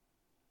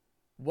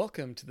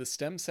Welcome to the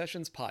STEM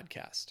Sessions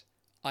podcast.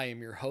 I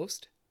am your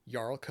host,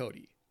 Jarl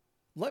Cody.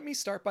 Let me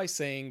start by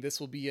saying this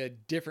will be a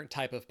different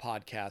type of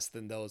podcast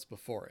than those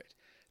before it.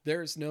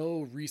 There's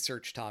no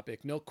research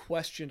topic, no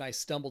question I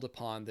stumbled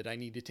upon that I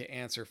needed to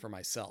answer for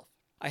myself.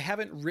 I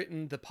haven't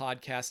written the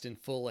podcast in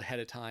full ahead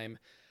of time.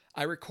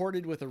 I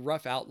recorded with a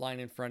rough outline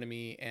in front of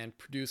me and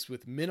produced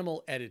with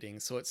minimal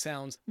editing so it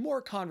sounds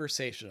more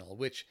conversational,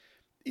 which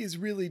is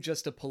really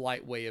just a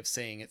polite way of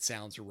saying it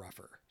sounds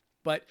rougher.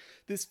 But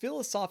this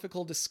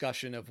philosophical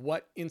discussion of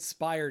what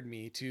inspired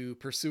me to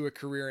pursue a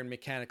career in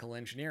mechanical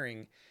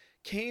engineering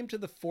came to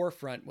the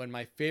forefront when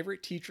my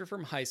favorite teacher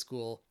from high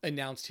school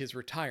announced his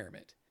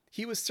retirement.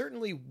 He was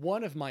certainly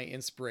one of my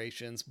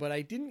inspirations, but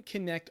I didn't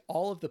connect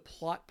all of the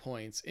plot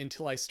points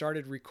until I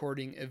started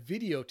recording a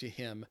video to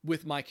him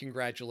with my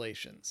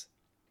congratulations.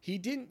 He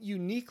didn't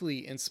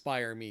uniquely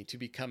inspire me to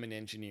become an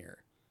engineer.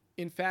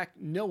 In fact,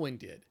 no one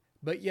did,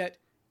 but yet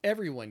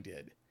everyone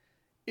did.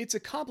 It's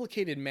a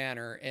complicated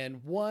matter,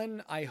 and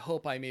one I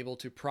hope I'm able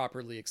to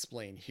properly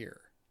explain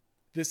here.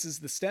 This is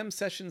the STEM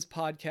Sessions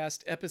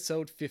Podcast,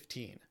 episode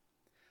 15.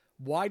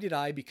 Why did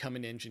I become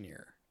an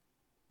engineer?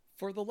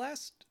 For the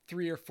last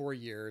 3 or 4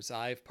 years,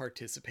 I've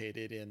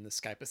participated in the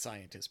Skype a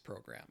Scientist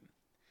program.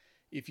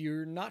 If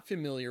you're not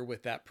familiar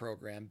with that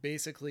program,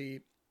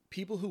 basically,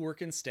 people who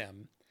work in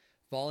STEM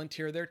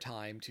volunteer their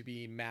time to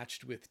be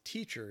matched with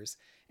teachers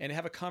and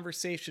have a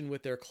conversation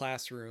with their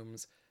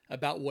classrooms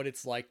about what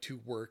it's like to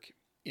work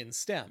in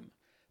STEM.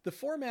 The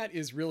format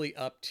is really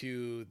up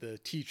to the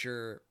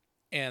teacher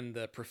and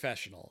the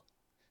professional,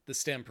 the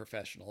STEM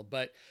professional,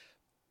 but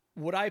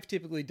what I've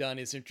typically done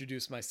is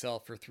introduce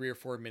myself for 3 or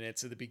 4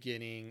 minutes at the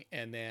beginning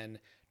and then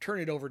turn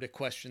it over to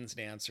questions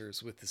and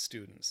answers with the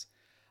students.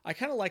 I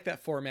kind of like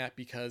that format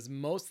because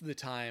most of the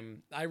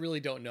time I really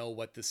don't know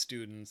what the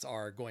students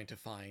are going to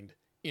find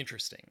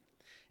interesting.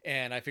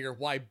 And I figure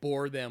why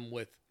bore them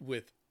with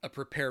a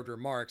prepared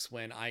remarks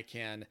when I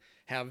can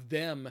have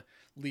them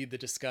lead the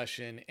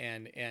discussion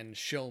and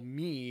show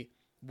me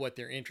what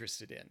they're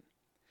interested in.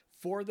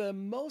 For the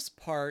most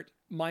part,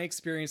 my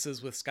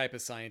experiences with Skype a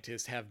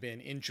Scientist have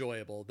been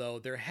enjoyable, though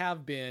there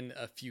have been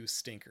a few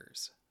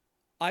stinkers.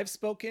 I've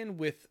spoken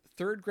with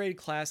 3rd grade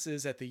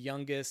classes at the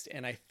youngest,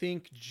 and I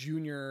think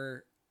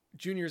juniors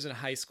in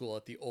high school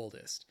at the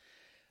oldest.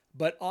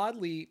 But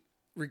oddly,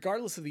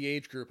 regardless of the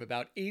age group,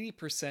 about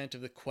 80%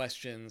 of the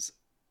questions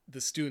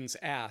the students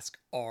ask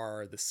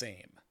are the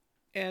same.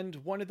 And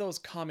one of those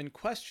common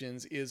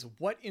questions is,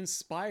 what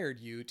inspired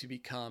you to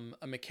become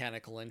a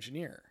mechanical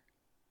engineer?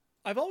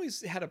 I've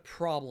always had a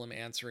problem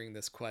answering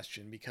this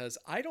question because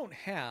I don't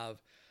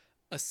have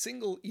a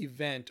single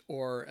event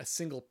or a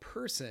single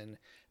person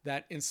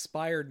that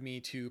inspired me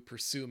to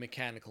pursue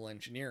mechanical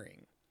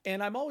engineering.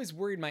 And I'm always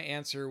worried my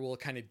answer will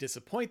kind of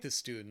disappoint the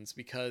students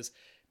because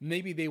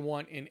maybe they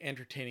want an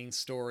entertaining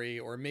story,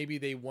 or maybe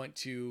they want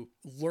to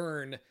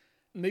learn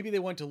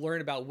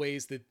about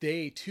ways that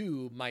they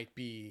too might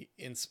be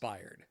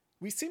inspired.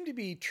 We seem to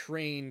be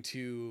trained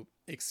to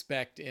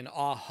expect an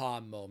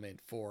aha moment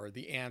for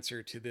the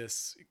answer to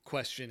this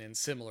question and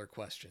similar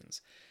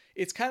questions.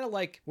 It's kind of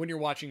like when you're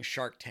watching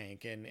Shark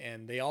Tank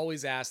and they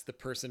always ask the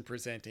person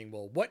presenting,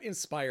 well, what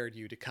inspired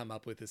you to come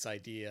up with this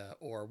idea?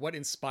 Or what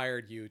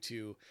inspired you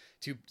to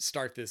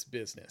start this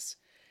business?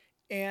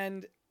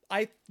 And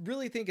I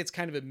really think it's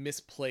kind of a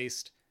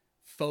misplaced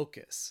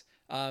focus.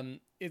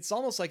 It's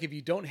almost like if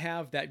you don't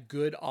have that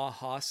good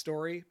aha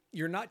story,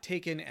 you're not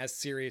taken as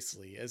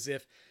seriously, as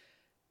if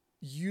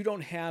you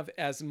don't have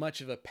as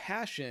much of a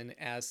passion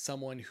as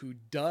someone who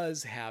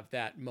does have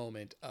that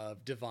moment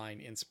of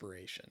divine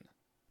inspiration.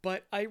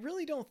 But I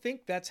really don't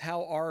think that's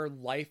how our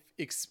life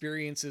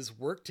experiences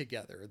work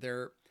together.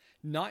 They're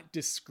not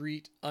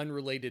discrete,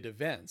 unrelated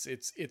events.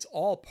 It's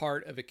all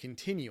part of a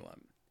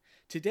continuum.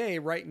 Today,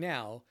 right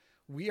now,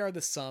 we are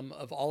the sum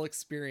of all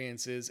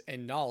experiences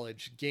and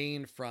knowledge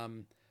gained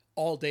from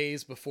all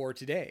days before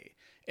today.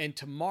 And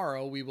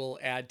tomorrow we will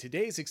add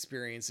today's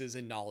experiences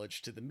and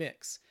knowledge to the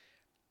mix.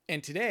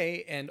 And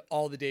today and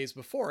all the days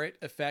before it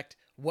affect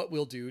what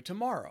we'll do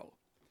tomorrow.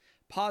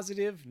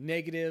 Positive,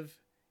 negative,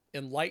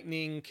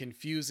 enlightening,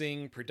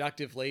 confusing,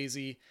 productive,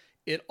 lazy,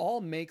 it all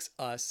makes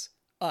us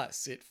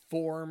us. It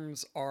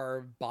forms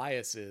our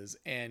biases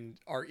and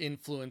our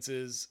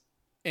influences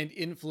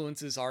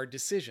our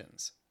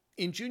decisions.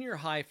 In junior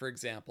high, for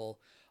example,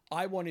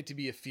 I wanted to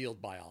be a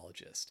field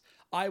biologist.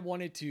 I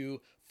wanted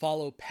to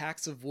follow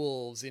packs of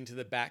wolves into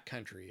the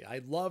backcountry.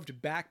 I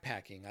loved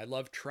backpacking. I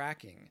loved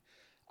tracking.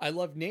 I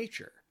loved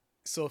nature.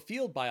 So a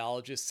field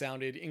biologist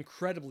sounded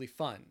incredibly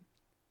fun.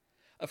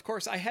 Of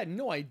course, I had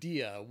no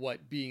idea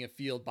what being a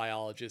field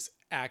biologist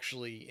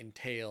actually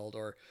entailed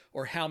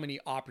or how many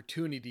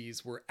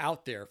opportunities were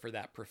out there for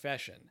that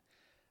profession.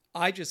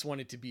 I just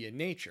wanted to be in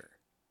nature.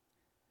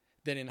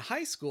 Then in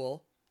high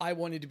school, I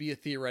wanted to be a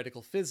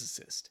theoretical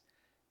physicist.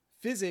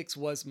 Physics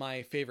was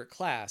my favorite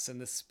class,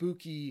 and the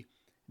spooky,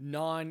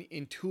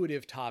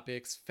 non-intuitive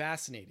topics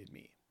fascinated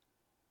me.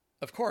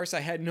 Of course, I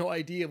had no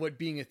idea what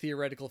being a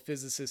theoretical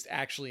physicist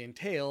actually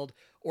entailed,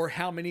 or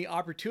how many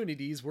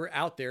opportunities were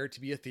out there to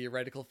be a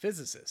theoretical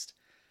physicist.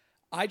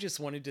 I just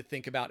wanted to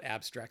think about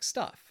abstract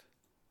stuff.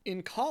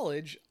 In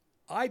college,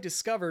 I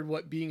discovered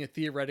what being a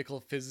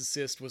theoretical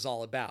physicist was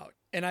all about,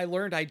 and I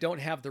learned I don't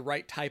have the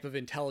right type of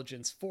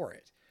intelligence for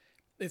it.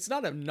 It's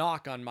not a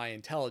knock on my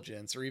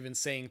intelligence or even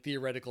saying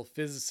theoretical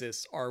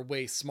physicists are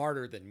way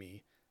smarter than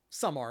me.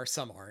 Some are,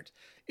 some aren't.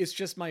 It's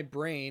just my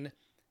brain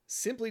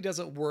simply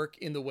doesn't work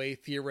in the way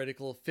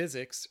theoretical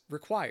physics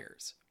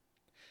requires.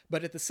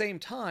 But at the same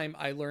time,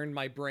 I learned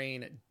my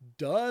brain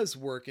does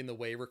work in the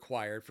way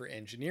required for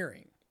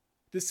engineering.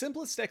 The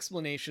simplest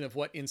explanation of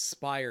what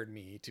inspired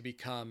me to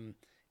become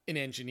an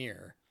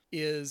engineer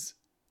is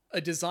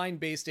a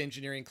design-based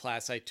engineering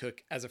class I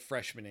took as a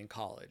freshman in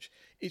college.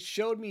 It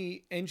showed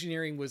me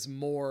engineering was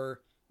more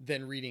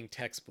than reading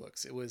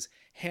textbooks. It was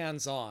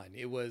hands-on.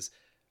 It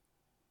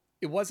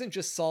wasn't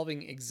just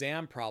solving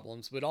exam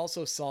problems, but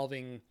also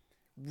solving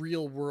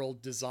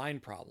real-world design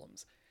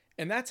problems.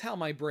 And that's how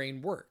my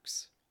brain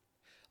works.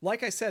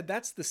 Like I said,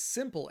 that's the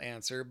simple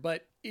answer,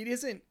 but it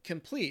isn't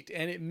complete,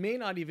 and it may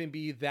not even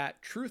be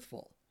that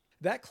truthful.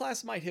 That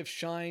class might have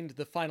shined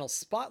the final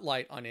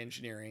spotlight on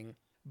engineering,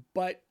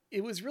 but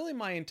it was really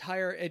my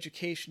entire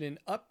education and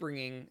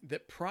upbringing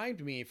that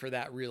primed me for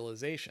that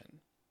realization.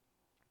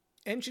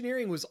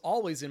 Engineering was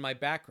always in my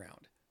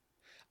background.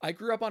 I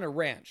grew up on a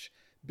ranch.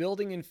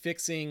 Building and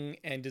fixing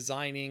and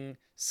designing,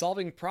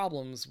 solving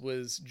problems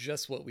was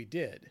just what we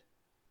did.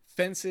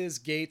 Fences,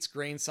 gates,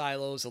 grain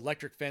silos,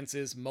 electric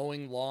fences,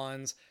 mowing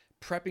lawns,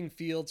 prepping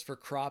fields for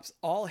crops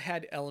all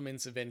had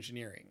elements of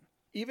engineering.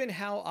 Even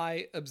how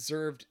I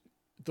observed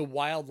the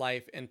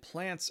wildlife and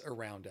plants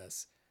around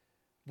us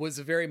was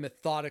a very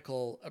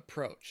methodical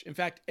approach. In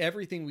fact,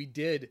 everything we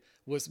did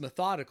was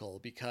methodical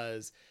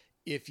because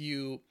if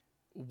you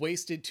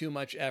wasted too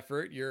much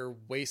effort, you're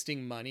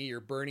wasting money, you're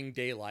burning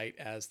daylight,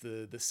 as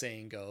the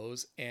saying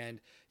goes,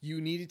 and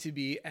you needed to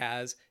be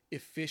as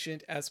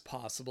efficient as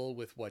possible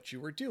with what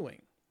you were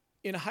doing.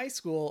 In high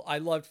school, I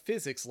loved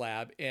physics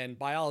lab and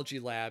biology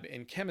lab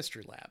and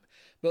chemistry lab,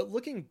 but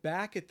looking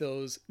back at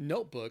those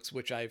notebooks,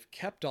 which I've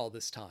kept all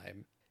this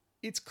time,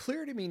 it's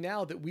clear to me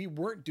now that we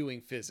weren't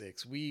doing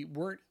physics, we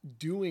weren't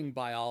doing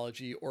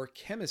biology or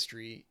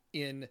chemistry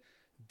in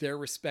their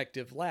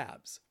respective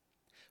labs.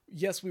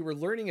 Yes, we were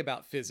learning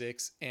about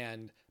physics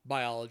and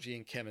biology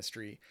and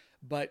chemistry,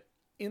 but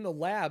in the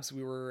labs,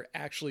 we were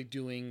actually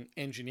doing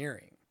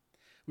engineering.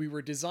 We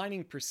were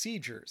designing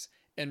procedures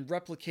and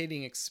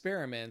replicating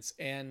experiments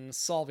and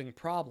solving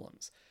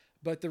problems,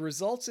 but the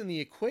results in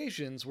the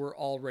equations were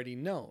already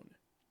known.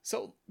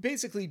 So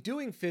basically,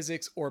 doing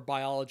physics or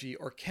biology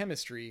or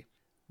chemistry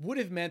would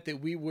have meant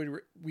that we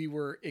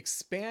were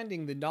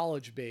expanding the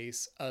knowledge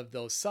base of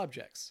those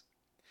subjects.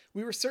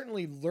 We were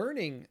certainly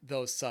learning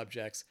those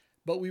subjects,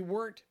 but we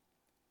weren't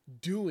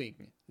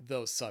doing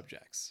those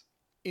subjects.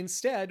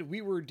 Instead,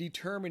 we were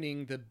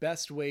determining the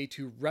best way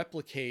to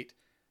replicate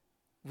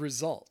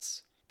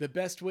results, the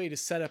best way to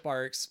set up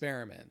our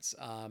experiments,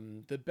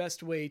 the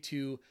best way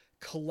to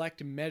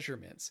collect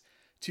measurements,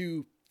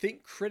 to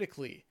think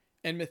critically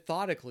and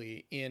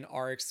methodically in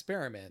our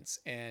experiments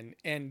and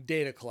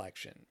data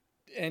collection,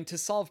 and to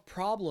solve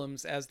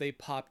problems as they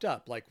popped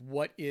up. Like,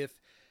 what if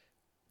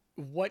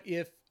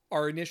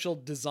our initial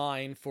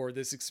design for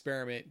this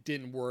experiment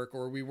didn't work,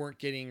 or we weren't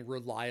getting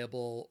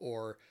reliable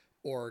or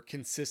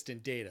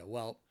consistent data?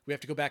 Well, we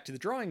have to go back to the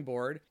drawing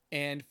board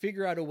and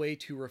figure out a way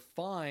to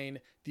refine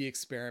the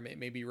experiment,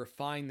 maybe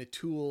refine the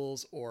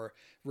tools or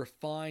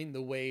refine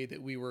the way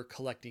that we were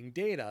collecting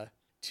data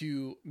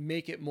to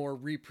make it more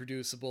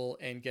reproducible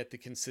and get the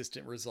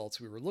consistent results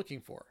we were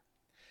looking for.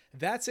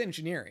 That's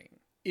engineering.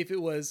 If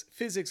it was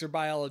physics or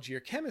biology or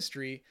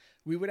chemistry,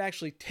 we would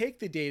actually take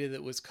the data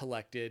that was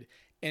collected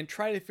and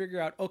try to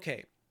figure out,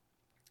 okay,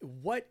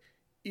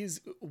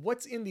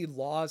 what's in the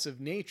laws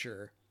of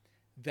nature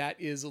that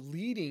is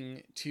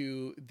leading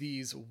to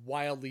these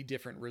wildly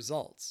different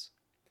results.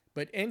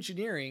 But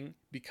engineering,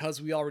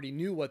 because we already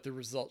knew what the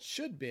results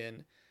should have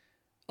been,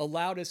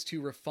 allowed us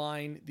to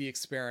refine the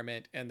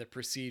experiment and the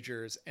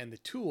procedures and the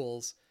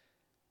tools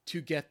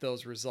to get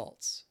those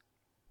results.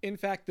 In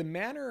fact, the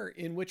manner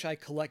in which I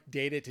collect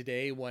data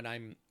today when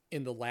I'm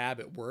in the lab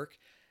at work,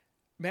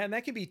 man,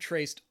 that can be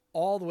traced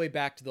all the way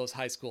back to those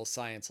high school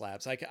science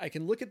labs. I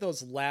can look at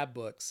those lab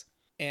books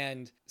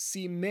and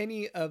see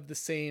many of the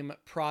same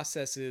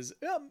processes,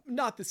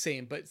 not the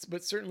same,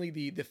 but certainly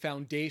the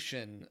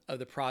foundation of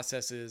the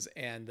processes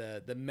and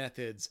the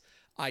methods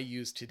I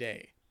use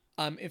today.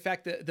 In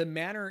fact, the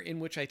manner in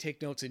which I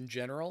take notes in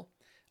general,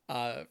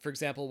 for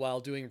example, while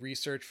doing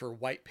research for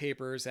white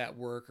papers at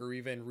work or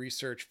even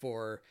research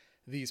for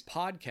these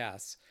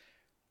podcasts,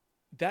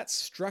 that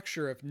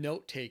structure of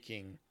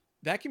note-taking,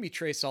 that can be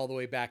traced all the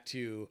way back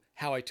to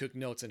how I took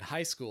notes in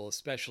high school,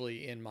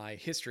 especially in my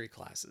history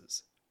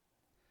classes.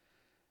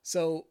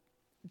 So,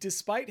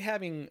 despite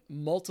having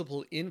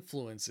multiple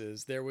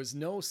influences, there was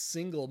no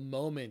single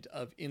moment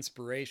of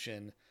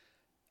inspiration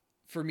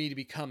for me to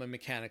become a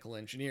mechanical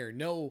engineer.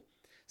 No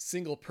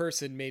single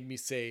person made me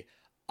say,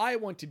 I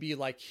want to be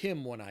like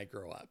him when I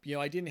grow up. You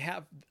know, I didn't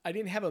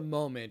have a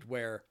moment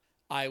where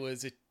I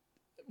was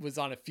was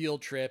on a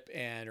field trip,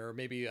 and or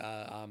maybe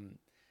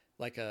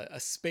like a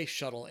space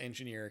shuttle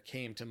engineer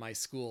came to my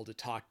school to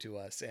talk to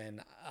us,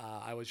 and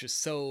I was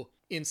just so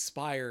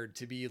inspired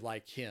to be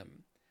like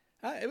him.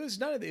 It was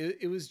none of it.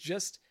 It was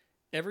just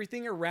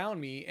everything around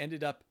me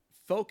ended up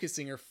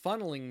focusing or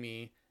funneling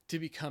me to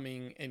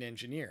becoming an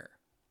engineer.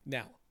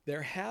 Now,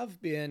 there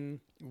have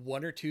been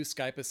one or two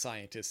Skype a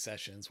Scientist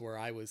sessions where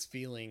I was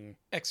feeling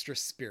extra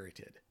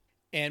spirited.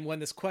 And when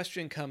this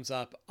question comes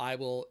up, I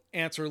will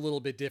answer a little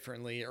bit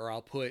differently, or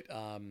I'll put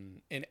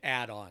an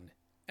add-on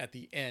at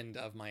the end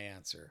of my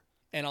answer.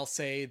 And I'll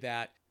say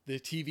that the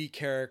TV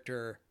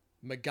character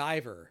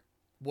MacGyver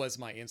was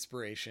my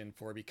inspiration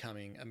for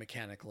becoming a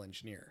mechanical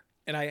engineer.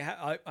 And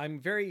I'm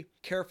very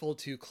careful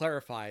to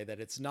clarify that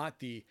it's not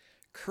the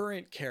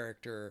current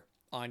character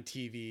on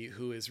TV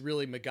who is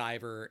really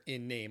MacGyver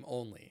in name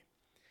only.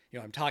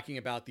 I'm talking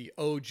about the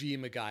OG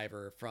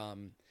MacGyver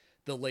from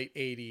the late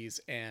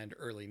 80s and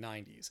early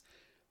 90s.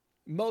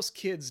 Most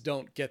kids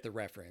don't get the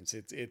reference.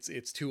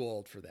 It's too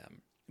old for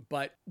them.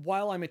 But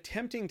while I'm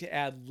attempting to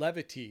add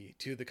levity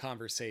to the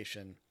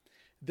conversation,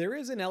 there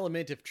is an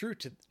element of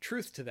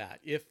truth to that.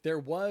 If there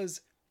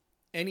was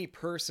any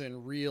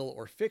person, real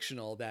or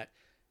fictional, that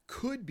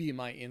could be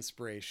my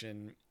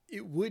inspiration,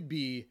 it would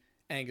be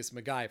Angus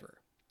MacGyver.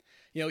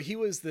 He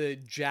was the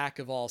jack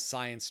of all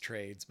science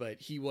trades,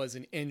 but he was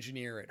an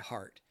engineer at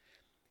heart.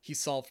 He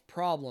solved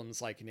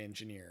problems like an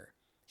engineer.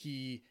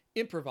 He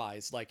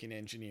improvised like an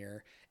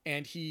engineer,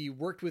 and he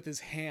worked with his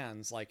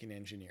hands like an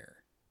engineer.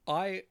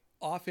 I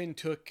often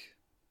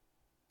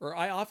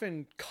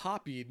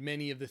copied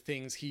many of the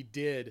things he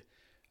did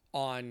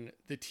on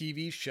the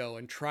TV show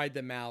and tried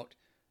them out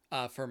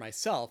for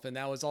myself, and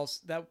that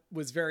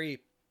was very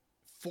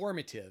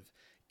formative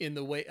in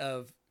the way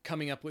of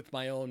coming up with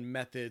my own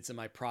methods and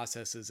my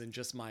processes and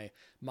just my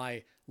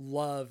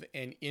love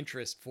and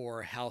interest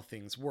for how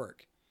things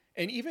work.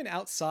 And even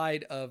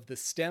outside of the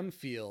STEM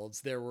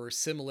fields, there were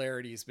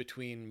similarities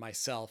between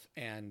myself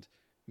and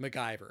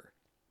MacGyver.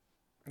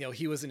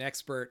 He was an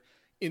expert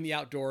in the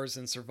outdoors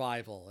and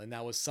survival, and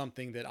that was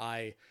something that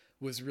I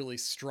was really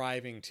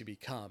striving to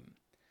become.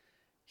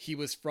 He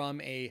was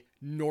from a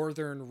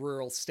northern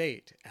rural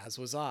state, as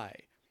was I.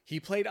 He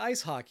played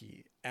ice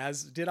hockey,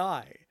 as did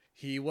I.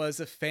 He was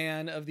a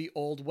fan of the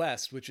Old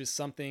West, which is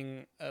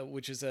something,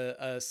 which is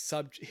a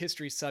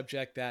history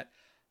subject that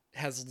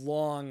has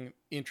long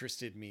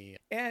interested me.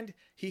 And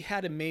he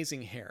had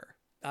amazing hair.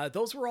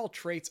 Those were all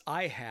traits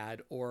I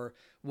had or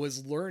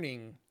was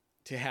learning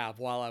to have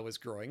while I was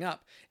growing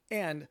up.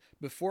 And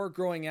before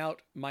growing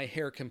out my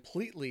hair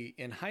completely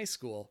in high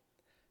school,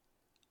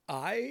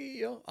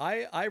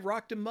 I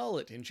rocked a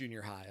mullet in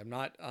junior high. I'm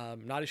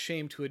not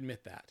ashamed to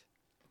admit that.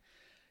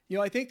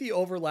 I think the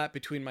overlap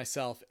between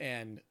myself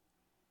and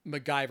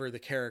MacGyver the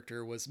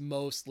character was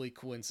mostly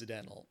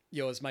coincidental.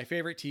 It was my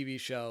favorite TV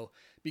show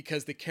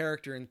because the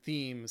character and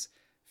themes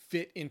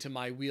fit into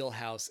my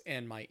wheelhouse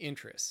and my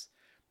interests.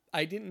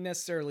 I didn't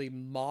necessarily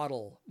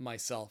model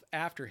myself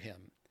after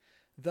him,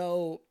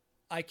 though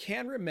I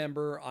can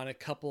remember on a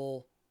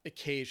couple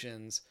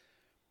occasions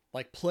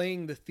like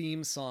playing the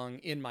theme song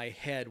in my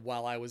head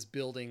while I was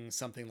building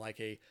something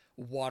like a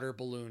water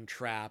balloon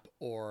trap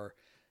or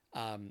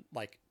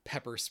like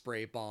pepper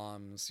spray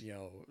bombs,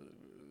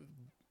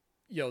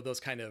 those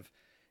kind of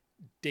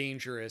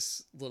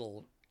dangerous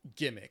little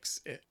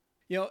gimmicks.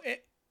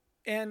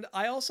 And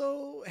I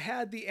also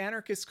had the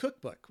Anarchist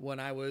Cookbook when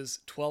I was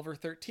 12 or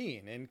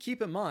 13. And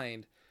keep in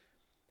mind,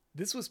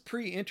 this was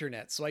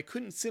pre-internet, so I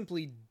couldn't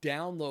simply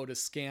download a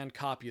scanned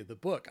copy of the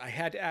book. I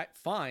had to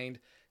find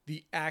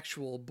the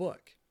actual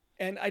book.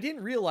 And I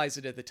didn't realize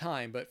it at the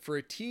time, but for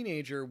a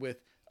teenager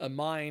with a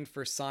mind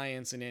for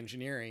science and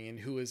engineering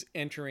and who was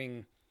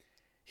entering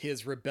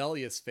his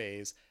rebellious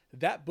phase,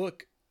 that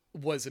book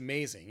was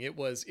amazing. It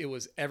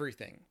was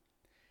everything.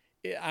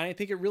 I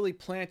think it really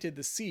planted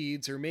the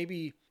seeds, or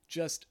maybe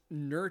just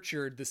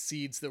nurtured the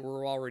seeds that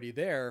were already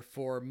there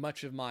for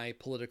much of my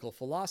political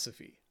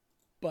philosophy.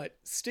 But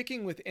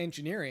sticking with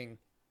engineering,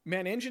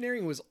 man,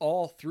 engineering was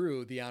all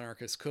through the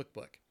Anarchist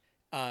Cookbook.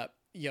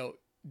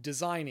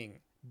 Designing,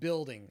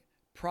 building,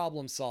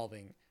 problem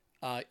solving,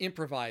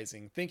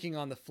 improvising, thinking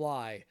on the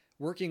fly,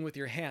 working with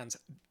your hands.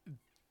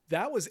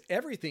 That was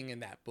everything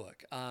in that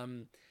book.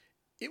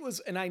 It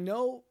was, and I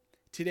know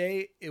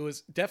today it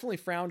was definitely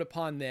frowned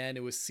upon then.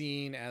 It was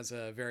seen as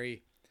a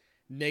very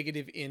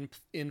negative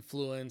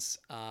influence.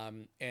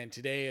 And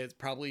today it's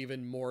probably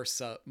even more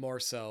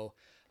so.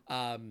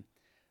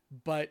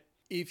 But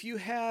if you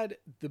had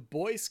the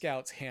Boy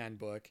Scouts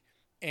handbook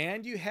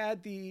and you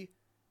had the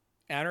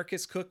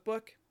Anarchist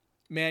Cookbook,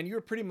 man, you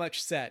were pretty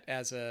much set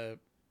as a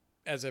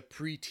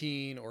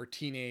preteen or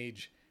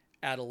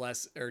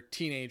adolescent or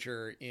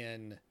teenager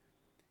in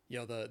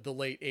the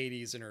late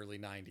 80s and early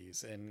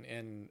 90s,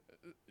 and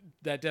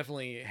that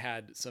definitely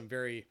had some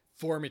very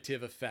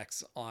formative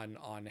effects on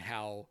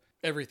how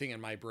everything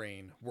in my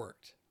brain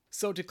worked.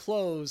 So to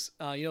close,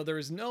 there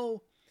is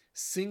no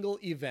single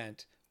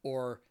event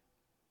or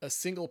a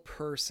single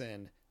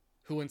person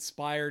who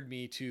inspired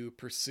me to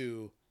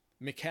pursue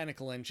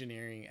mechanical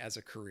engineering as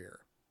a career.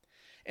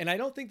 And I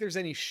don't think there's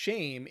any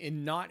shame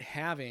in not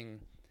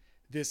having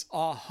this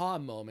aha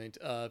moment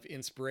of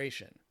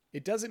inspiration.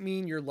 It doesn't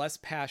mean you're less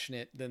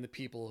passionate than the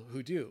people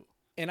who do.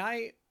 And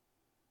I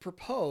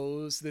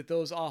propose that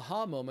those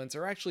aha moments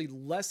are actually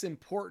less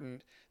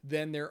important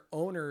than their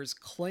owners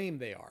claim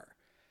they are.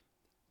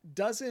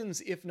 Dozens,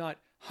 if not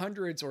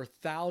hundreds or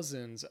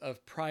thousands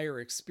of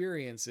prior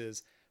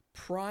experiences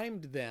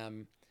primed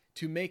them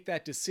to make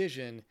that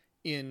decision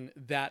in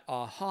that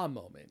aha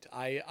moment.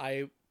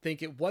 I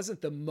think it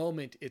wasn't the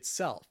moment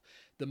itself.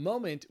 The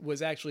moment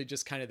was actually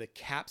just kind of the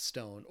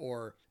capstone,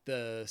 or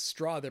the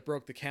straw that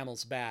broke the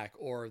camel's back,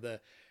 or the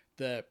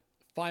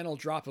final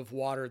drop of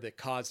water that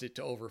caused it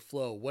to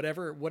overflow,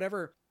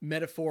 whatever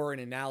metaphor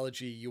and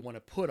analogy you want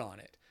to put on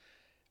it.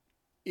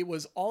 It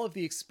was all of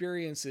the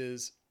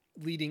experiences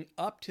leading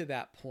up to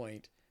that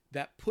point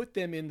that put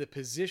them in the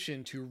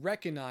position to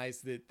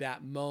recognize that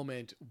that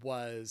moment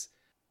was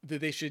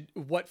that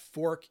what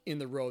fork in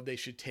the road they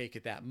should take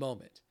at that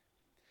moment.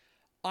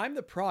 I'm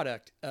the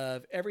product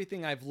of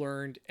everything I've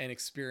learned and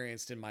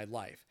experienced in my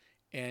life,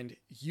 and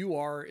you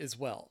are as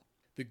well.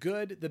 The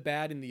good, the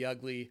bad, and the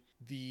ugly,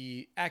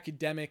 the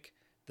academic,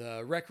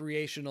 the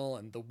recreational,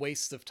 and the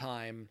wastes of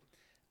time,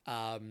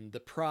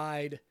 the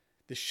pride,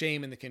 the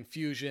shame, and the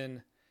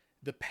confusion.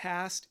 The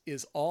past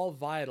is all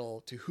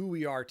vital to who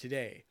we are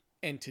today,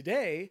 and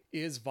today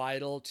is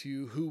vital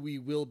to who we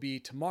will be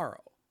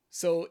tomorrow.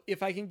 So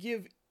if I can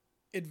give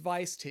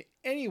advice to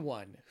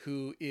anyone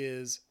who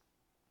is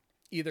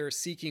either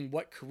seeking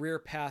what career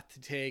path to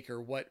take, or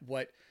what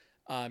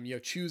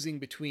choosing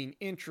between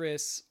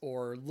interests,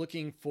 or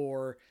looking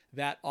for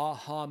that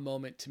aha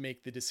moment to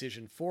make the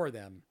decision for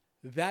them,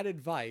 that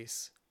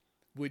advice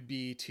would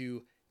be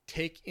to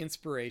take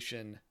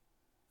inspiration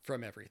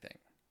from everything.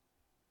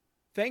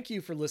 Thank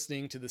you for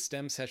listening to the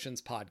STEM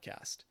Sessions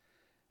podcast.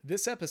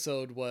 This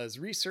episode was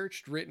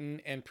researched,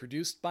 written, and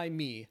produced by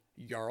me,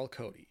 Jarl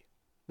Cody.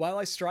 While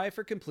I strive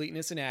for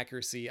completeness and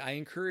accuracy, I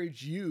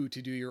encourage you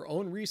to do your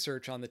own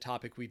research on the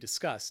topic we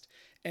discussed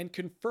and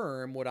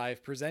confirm what I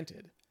have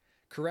presented.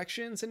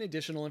 Corrections and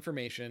additional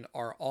information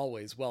are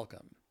always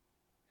welcome.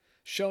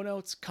 Show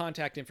notes,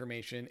 contact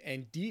information,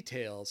 and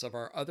details of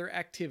our other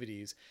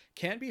activities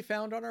can be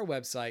found on our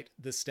website,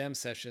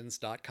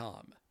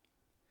 thestemsessions.com.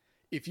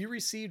 If you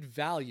received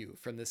value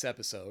from this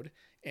episode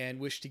and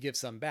wish to give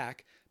some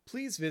back,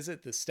 please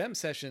visit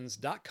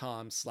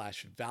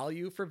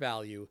thestemsessions.com/value for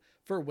value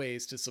for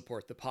ways to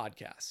support the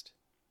podcast.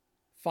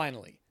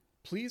 Finally,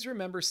 please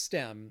remember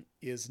STEM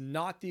is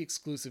not the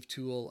exclusive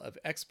tool of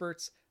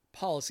experts,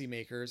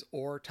 policymakers,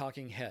 or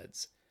talking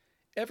heads.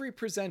 Every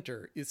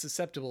presenter is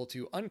susceptible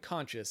to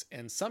unconscious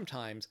and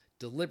sometimes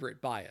deliberate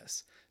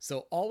bias,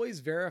 so always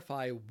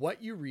verify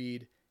what you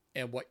read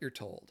and what you're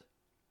told.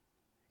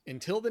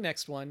 Until the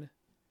next one,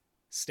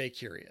 stay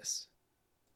curious.